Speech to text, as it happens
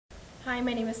Hi,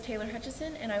 my name is Taylor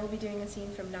Hutchison, and I will be doing a scene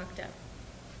from Knocked Up.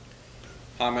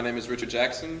 Hi, my name is Richard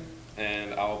Jackson,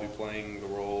 and I'll be playing the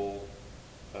role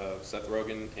of Seth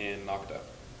Rogen in Knocked Up.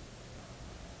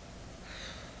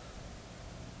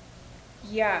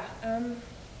 Yeah,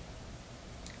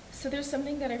 so there's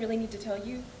something that I really need to tell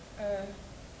you.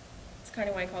 It's kind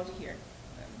of why I called you here.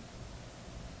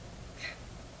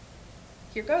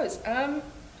 Here goes.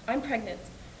 I'm pregnant.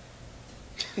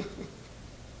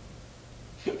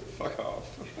 Fuck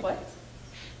off. What?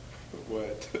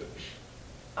 What?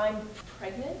 I'm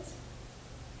pregnant?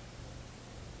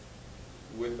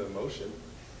 With emotion?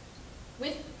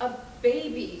 With a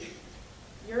baby.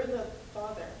 You're the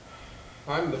father.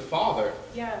 I'm the father?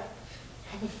 Yeah.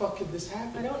 How the fuck could this I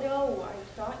happen? don't know. I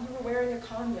thought you were wearing a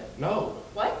condom. No.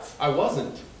 What? I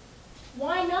wasn't.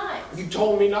 Why not? You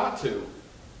told me not to.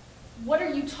 What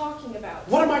are you talking about?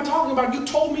 What am I talking about? You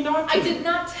told me not to. I did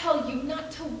not tell you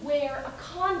not to wear a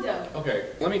condom. Okay,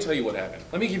 let me tell you what happened.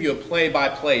 Let me give you a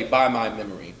play-by-play by my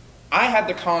memory. I had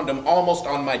the condom almost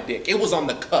on my dick. It was on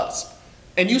the cusp.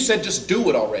 And you said just do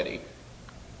it already.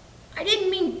 I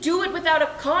didn't mean do it without a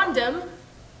condom.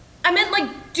 I meant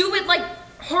like do it like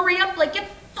hurry up, like get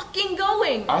fucking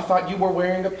going. I thought you were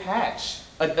wearing a patch.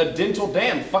 A dental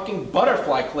dam, fucking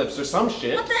butterfly clips or some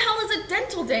shit. What the hell is a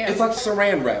dental dam? It's like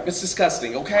saran wrap. It's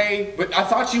disgusting, okay? But I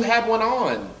thought you had one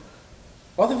on.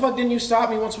 Why the fuck didn't you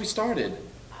stop me once we started?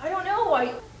 I don't know.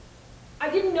 I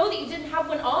didn't know that you didn't have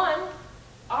one on.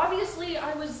 Obviously,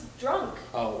 I was drunk.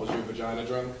 Oh, was your vagina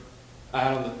drunk? I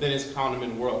had on the thinnest condom in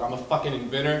the world. I'm a fucking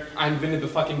inventor. I invented the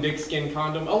fucking dick skin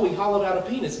condom. Oh, he hollowed out a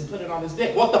penis and put it on his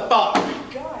dick. What the fuck? Oh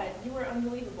my God, you were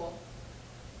unbelievable.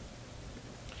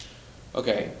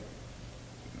 Okay,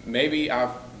 maybe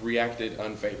I've reacted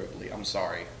unfavorably. I'm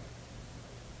sorry.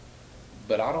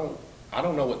 But I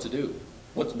don't know what to do.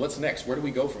 What's next? Where do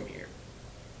we go from here?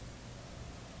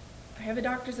 I have a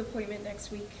doctor's appointment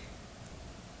next week,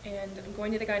 and I'm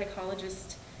going to the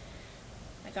gynecologist.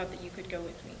 I thought that you could go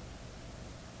with me.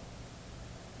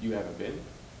 You haven't been?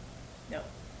 No.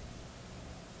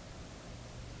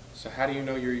 So how do you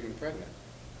know you're even pregnant?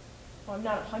 Well, I'm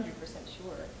not 100%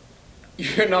 sure.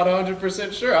 You're not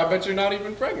 100% sure. I bet you're not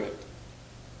even pregnant.